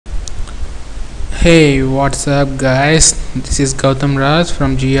Hey, what's up guys? This is Gowtham Raj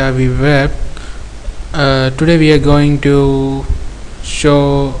from GRVWEB. Today we are going to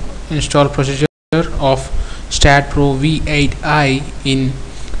show install procedure of Staad Pro v8i in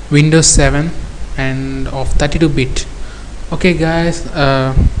Windows 7 and of 32-bit. Okay guys,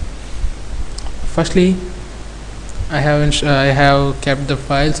 firstly I have kept the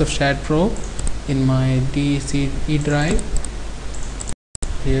files of Staad Pro in my DCE drive.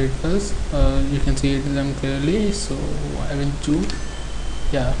 Here it was. You can see them clearly, so I will zoom.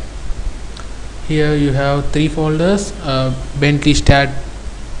 Yeah, here you have three folders: Bentley Staad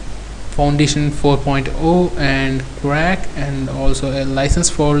Foundation 4.0 and crack, and also a license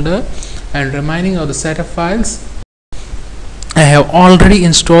folder. And remaining of the setup files, I have already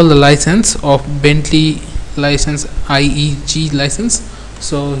installed the license of Bentley license, IEG license.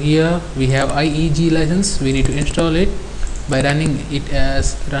 So here we have IEG license. We need to install it by running it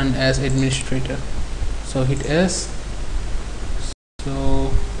as run as administrator. So hit S.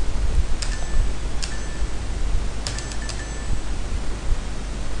 So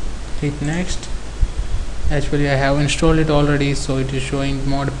hit next. Actually I have installed it already, so it is showing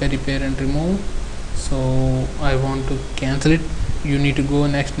mod repair and remove. So I want to cancel it. You need to go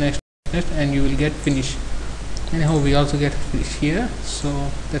next, and you will get finish. Anyhow, we also get finish here.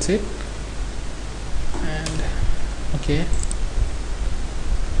 So that's it. And okay,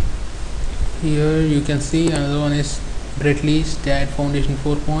 here you can see another one is Bentley Staad Foundation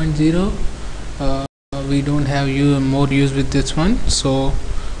 4.0. We don't have more use with this one, so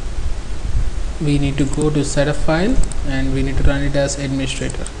we need to go to setup file and we need to run it as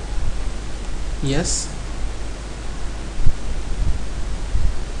administrator. Yes.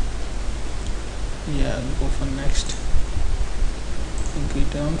 Yeah, go for next. Agree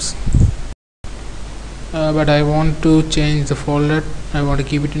terms. But I want to change the folder. I want to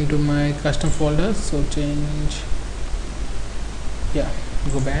keep it into my custom folder, so change. Yeah,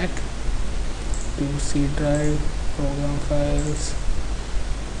 go back to C drive, program files,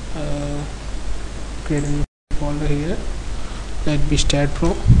 create a new folder here. Let be Staad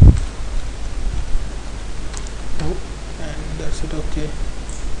Pro. Oh, and that's it. Okay,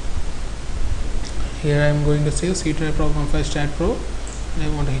 here I am going to save C drive program file Staad Pro, and I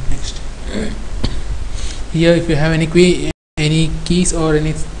want to hit next. Here if you have any keys or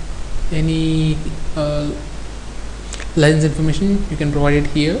any license information, you can provide it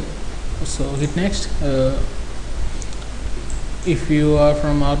here. So hit next. If you are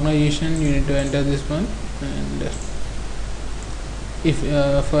from organization, you need to enter this one, and if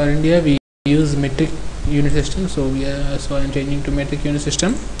for India we use metric unit system, so I am changing to metric unit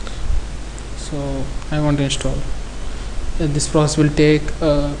system. So I want to install. This process will take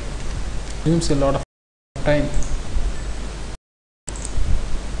consumes a lot of time.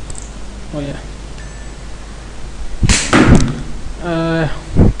 Oh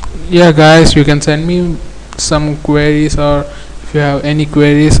yeah, guys, you can send me some queries, or if you have any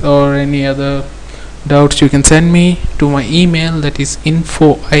queries or any other doubts, you can send me to my email, that is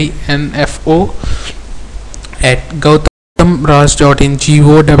info@gowthamraj.in,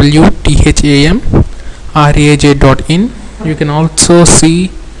 GOWTHAMRAJ.in. You can also see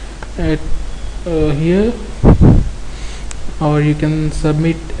at here, or you can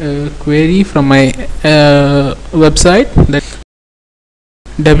submit a query from my website, that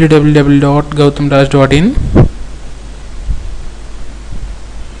www.gowthamraj.in.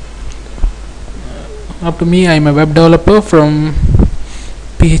 Up to me, I am a web developer from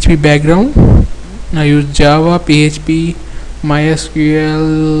PHP background. I use Java, PHP,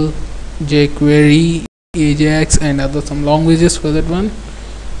 MySQL, jQuery, Ajax, and other some languages for that one.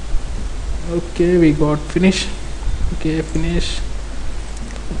 Okay, we got finish. Okay, finish.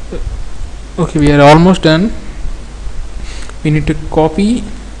 Okay, we are almost done. We need to copy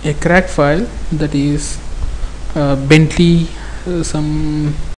a crack file, that is Bentley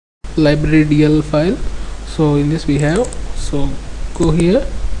some library DL file. So in this we have, so go here.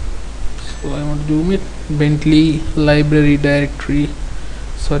 So I want to zoom it. Bentley library directory,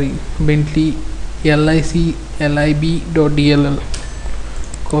 sorry, Bentley lib.dll.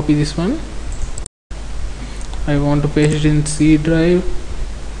 Copy this one. I want to paste it in C drive,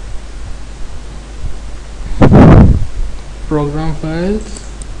 program files,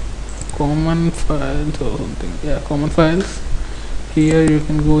 common files or something. Yeah, common files. Here you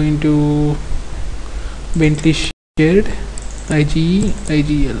can go into Bentley shared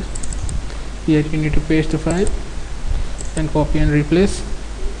IGL. Here you need to paste the file and copy and replace,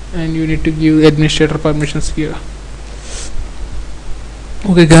 and you need to give administrator permissions here.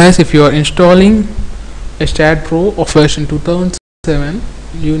 Okay guys, if you are installing a Staad Pro of version 2007,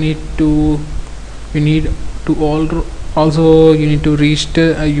 you need to you need to also you need to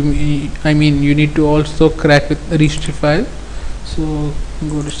register I mean you need to also crack with registry file. So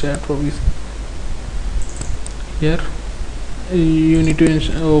go to Staad Pro here. You need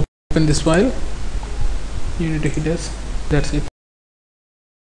to open this file. You need to hit yes. That's it.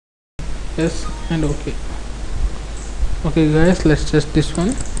 Yes and okay. Okay guys, let's test this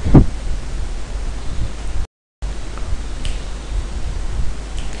one.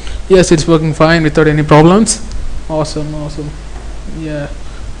 Yes, it's working fine without any problems. Awesome. Yeah,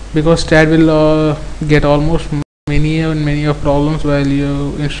 because Staad will get almost many of problems while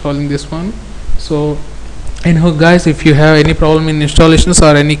you installing this one. So anyhow guys, if you have any problem in installations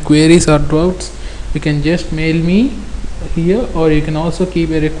or any queries or doubts, you can just mail me here, or you can also keep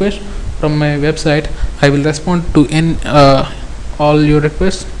a request from my website. I will respond to all your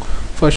requests.